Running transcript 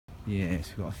Yeah,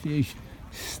 it's got a few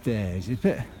stairs. It's a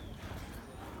bit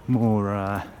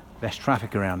more, less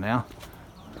traffic around now.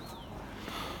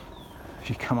 If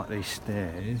you come up these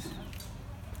stairs,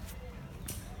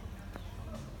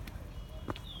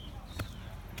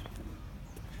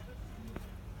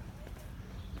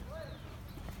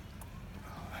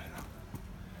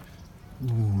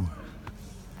 ooh.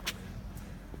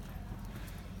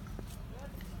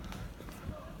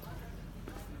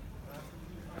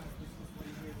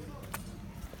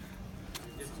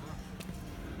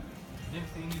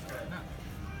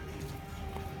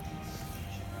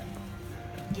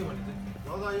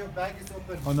 Your bag is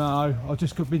open. I know, I've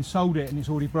just been sold it and it's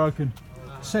already broken.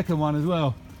 Second one as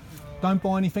well. Don't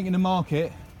buy anything in the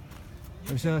market.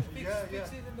 It's a, Fix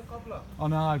it in the cobbler. I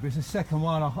know, but it's the second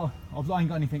one. I ain't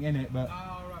got anything in it, but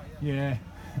Right, yeah.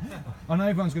 I know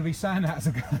everyone's going to be saying that.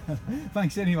 So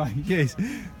thanks anyway. Cheers.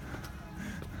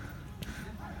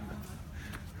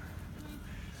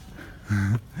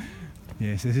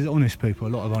 Yes, this is honest people. A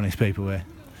lot of honest people here.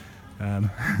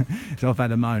 So I've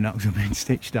had a moan up because I've been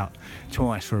stitched up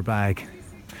twice for a bag.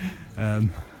 But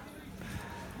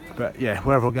yeah,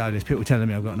 wherever I go, there's people telling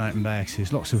me I've got an open bag. So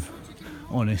there's lots of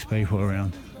honest people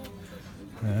around.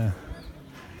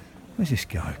 Where's this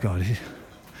guy? God, this is.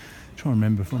 I'm trying to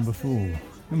remember from before.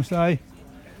 Namaste.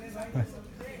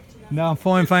 No, I'm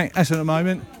fine, thanks. That's at the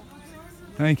moment.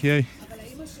 Thank you.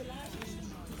 Just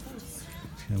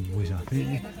gonna whiz up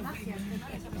here.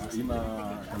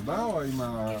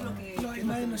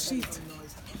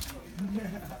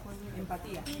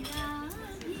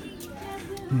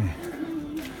 Yeah,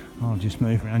 I'll just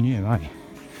move around you, eh?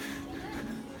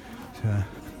 So,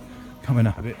 coming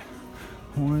up a bit.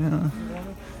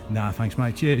 No, thanks,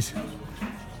 mate. Cheers.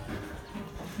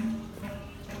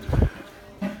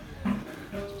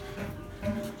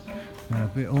 A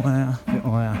bit higher, a bit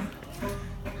higher.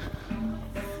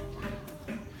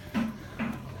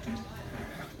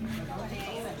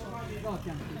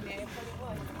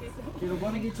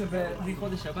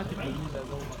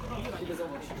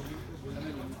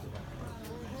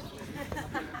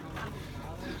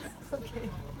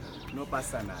 No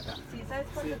pasa nada.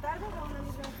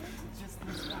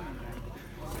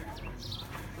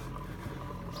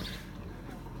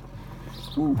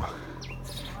 Ooh.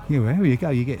 Yeah, wherever you go,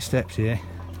 you get steps here.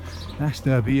 That's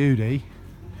the beauty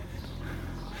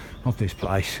of this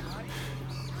place.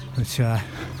 But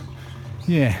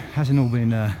yeah, hasn't all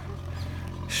been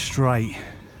straight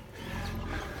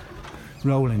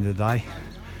rolling today.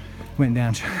 Went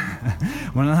down to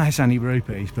well, I know it's only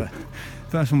rupees, but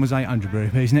first one was 800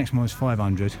 rupees, next one was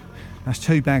 500. That's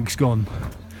 2 bags gone.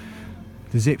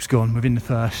 The zip's gone within the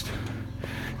first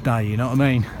day, you know what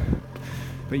I mean?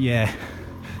 But yeah,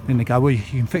 then they go, well, you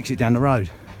can fix it down the road.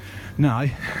 No,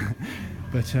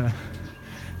 but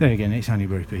there again, it's only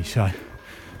rupees, so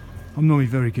I'm normally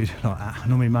very good like that. I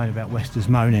normally moan about Westers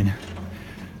moaning.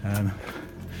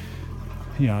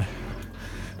 You know,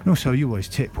 and also you always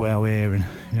tip well here, and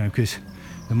you know, because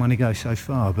the money goes so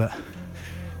far. But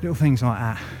little things like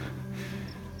that,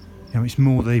 you know, it's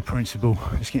more the principle.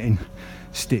 It's getting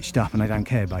stitched up, and they don't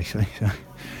care basically. So,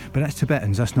 but that's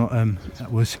Tibetans. That's not.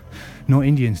 That was not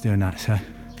Indians doing that. So,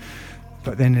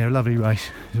 but then they're a lovely race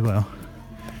as well.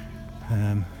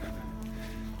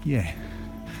 Yeah,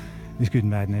 it's good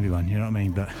and bad in everyone. You know what I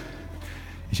mean? But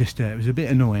it's just it was a bit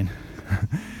annoying.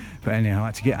 But anyhow, I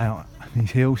had to get out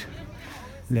these hills,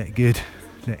 let it good,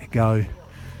 let it go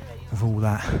of all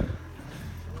that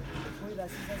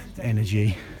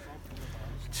energy,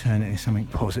 turn it into something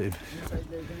positive.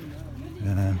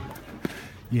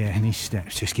 Yeah, and these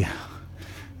steps just get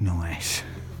nice.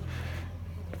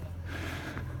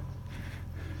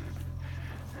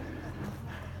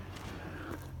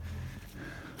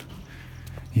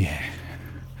 Yeah,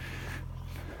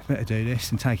 better do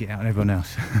this and take it out on everyone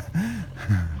else.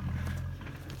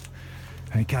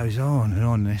 And it goes on and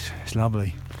on. This, it's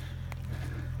lovely.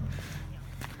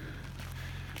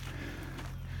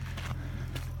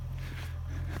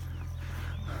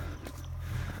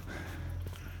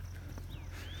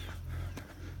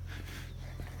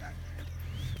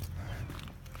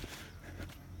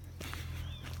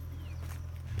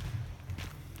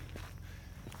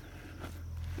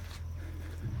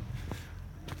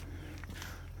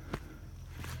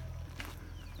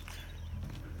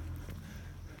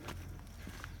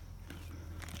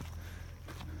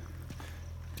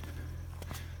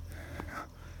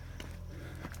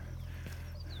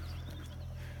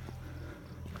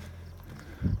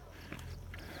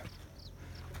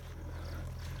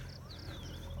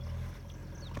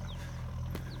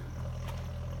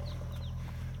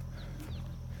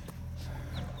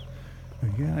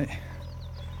 There we go.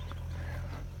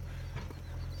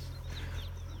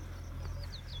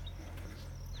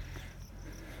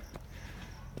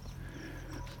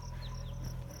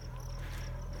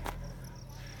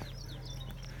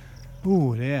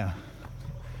 Oh, there.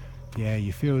 Yeah,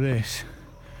 you feel this.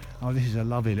 Oh, this is a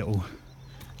lovely little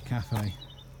cafe.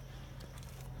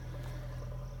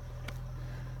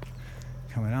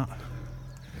 Coming up.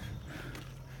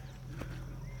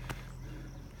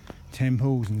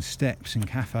 Temples and steps and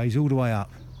cafes all the way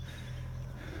up.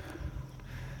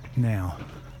 Now,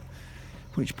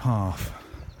 which path?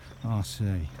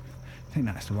 RC. I think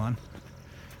that's the one.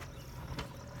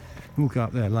 We'll go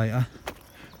up there later.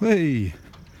 Whee!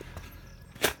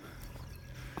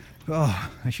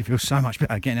 Oh, makes you feel so much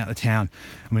better getting out of town.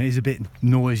 I mean, it is a bit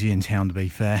noisy in town, to be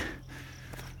fair.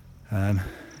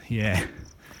 Yeah.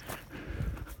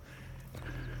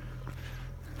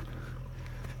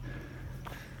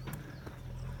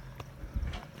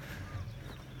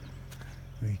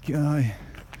 There we go.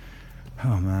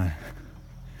 Oh man.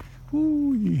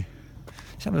 Ooh.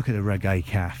 Let's have a look at the Reggae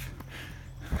Cafe.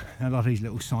 I love these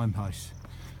little signposts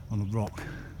on the rock.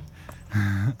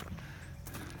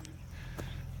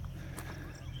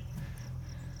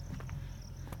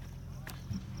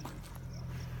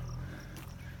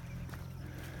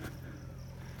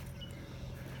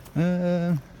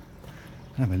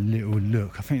 Have a little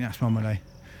look. I think that's one where they.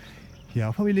 Yeah,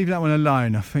 I'll probably leave that one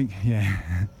alone. I think,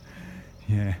 yeah,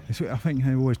 yeah. I think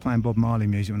they're always playing Bob Marley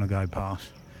music when I go past.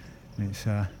 And it's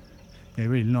yeah,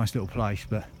 really nice little place.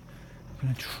 But I'm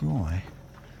gonna try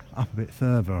up a bit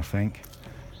further. I think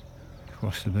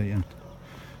across the beaten.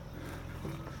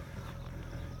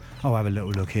 I'll have a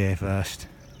little look here first,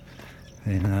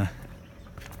 then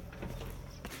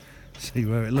see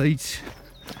where it leads.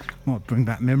 Might bring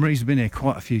back memories. I've been here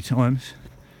quite a few times.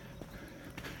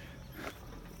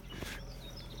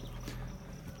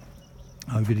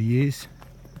 Over the years,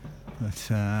 but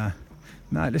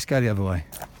no, let's go the other way.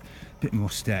 Bit more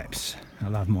steps. I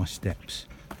love my steps.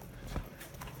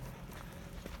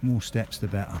 More steps the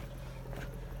better.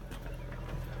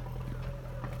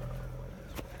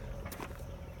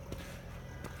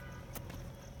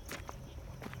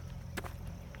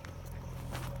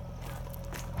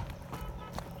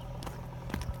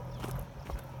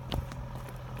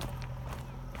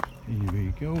 Here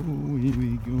we go, here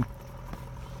we go.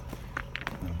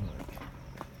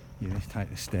 Yeah, let's take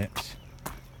the steps.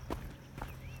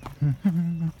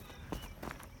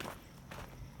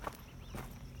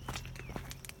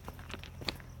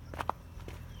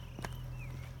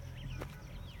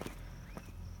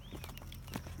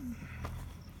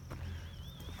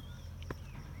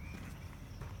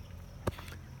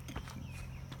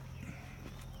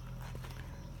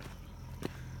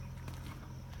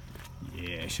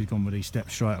 Yeah, should have gone with these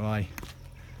steps straight away.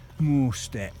 More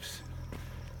steps.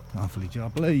 Lovely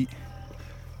jubbly.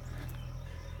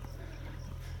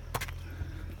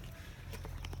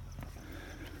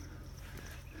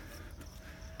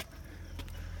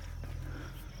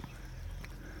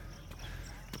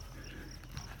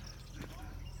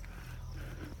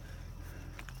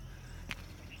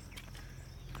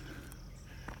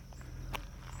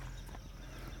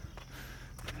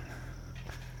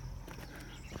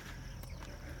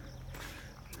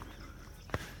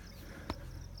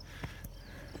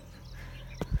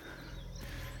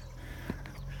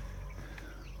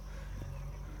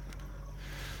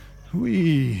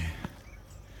 Whee!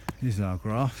 This is our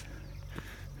graph.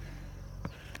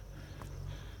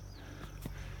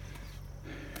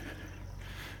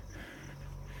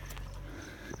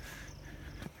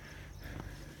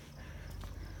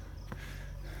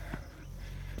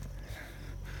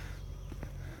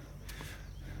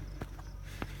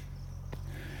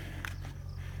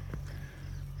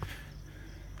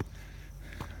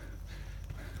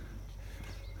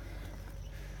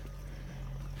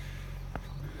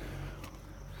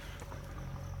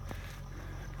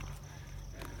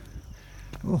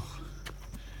 Oh,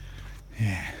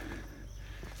 yeah.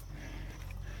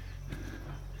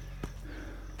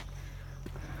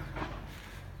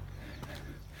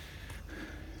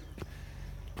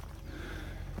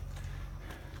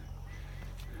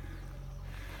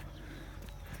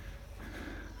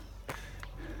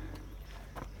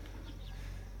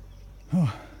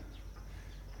 Oh.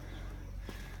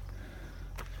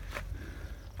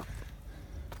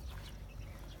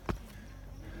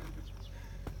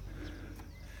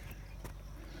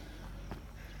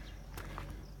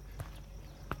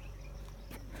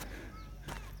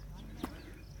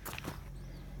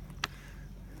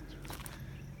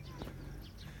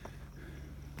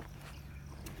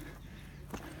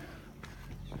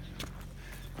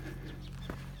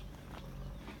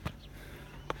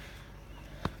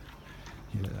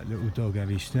 You let that little dog have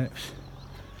his steps.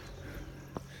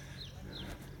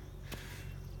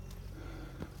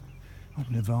 Oh,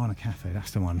 Nirvana Cafe,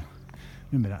 that's the one.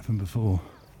 Remember that from before.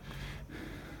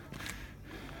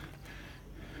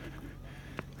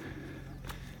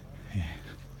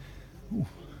 Ooh.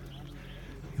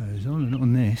 Goes on and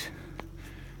on this.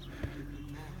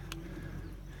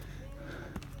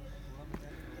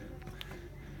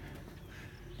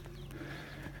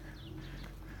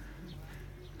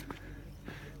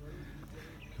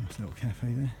 Nice little cafe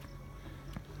there.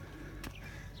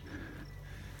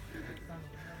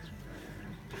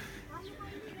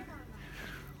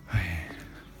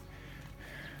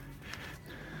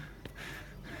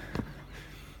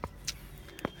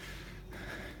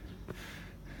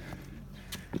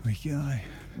 There we go. A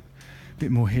bit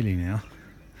more hilly now.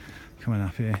 Coming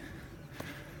up here.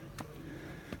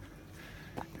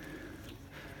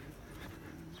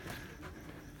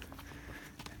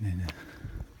 And then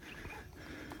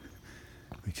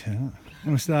we turn up.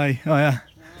 Want to stay? Oh yeah.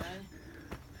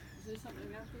 Is there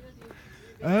something up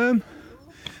here?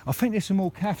 I think there's some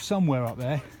more calf somewhere up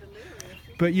there.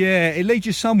 But yeah, it leads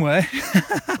you somewhere.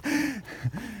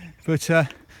 But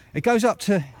it goes up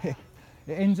to,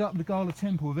 it ends up the Gala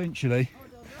Temple eventually.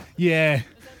 Yeah. Is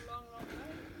that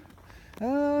a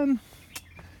long way?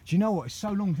 Do you know what? It's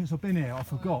so long since I've been here, I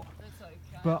forgot. That's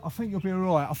okay. But I think you'll be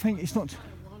alright. I think it's not. Kind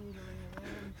of wandering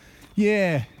around.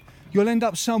 Yeah, you'll end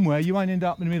up somewhere. You won't end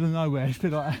up in the middle of nowhere. It's a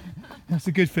bit like that. That's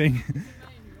a good thing. Main road.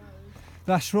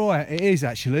 That's right. It is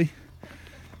actually.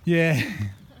 Yeah.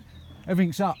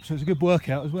 Everything's up, so it's a good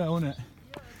workout as well, isn't it?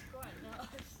 Yeah, it's quite nice.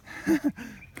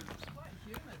 It's quite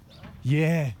humid though.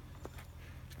 Yeah.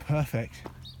 Perfect.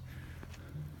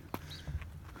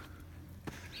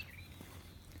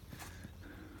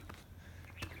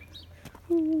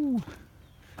 Ooh.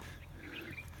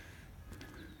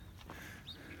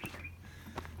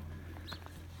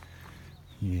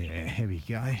 Yeah, here we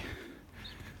go.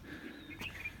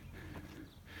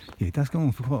 Yeah, it does go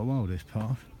on for quite a while, this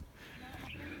path.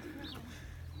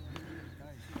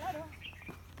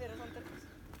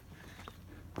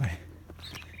 Right.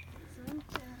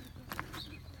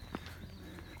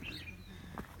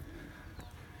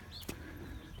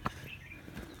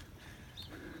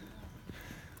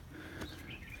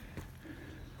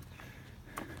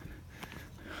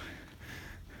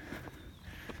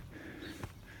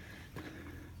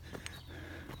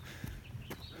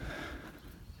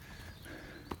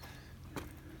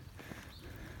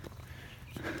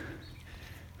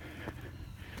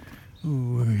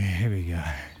 Ooh, here we go.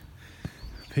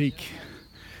 Peak.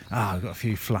 Ah, I've got a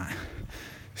few flat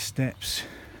steps.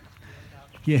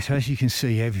 Yeah, so as you can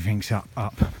see, everything's up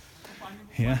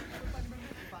here.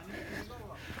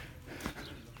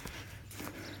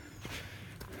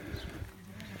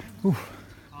 Ooh.